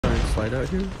slide out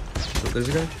here. Oh, there's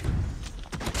a guy.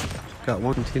 Got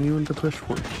one continuing to push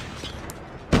one.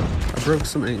 I broke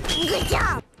some ink. Good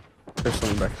job. There's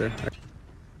someone back there.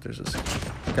 There's this.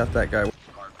 Got that guy.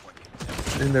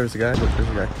 And there's a guy. Look, there's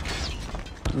a guy.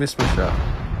 Missed my shot.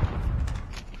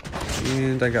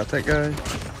 And I got that guy.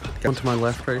 Got one to my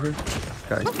left right here.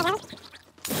 Guy.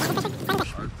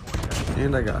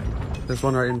 And I got. There's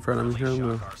one right in front of me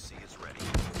here.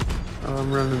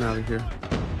 I'm running out of here.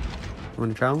 I'm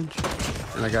in challenge.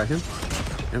 And I got him.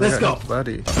 And Let's I got go. his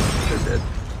buddy. They're dead.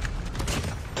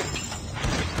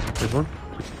 There's one.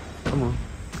 Come on.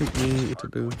 Pick me to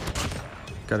do.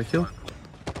 Got a kill.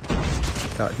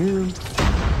 Got him.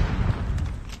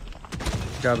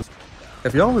 Got him.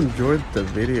 If y'all enjoyed the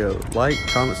video, like,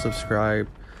 comment, subscribe.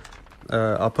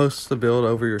 I'll post the build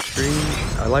over your stream.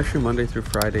 I live stream Monday through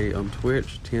Friday on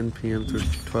Twitch, 10 p.m. through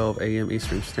 12 a.m.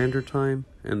 Eastern Standard Time.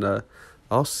 And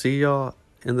I'll see y'all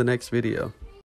in the next video.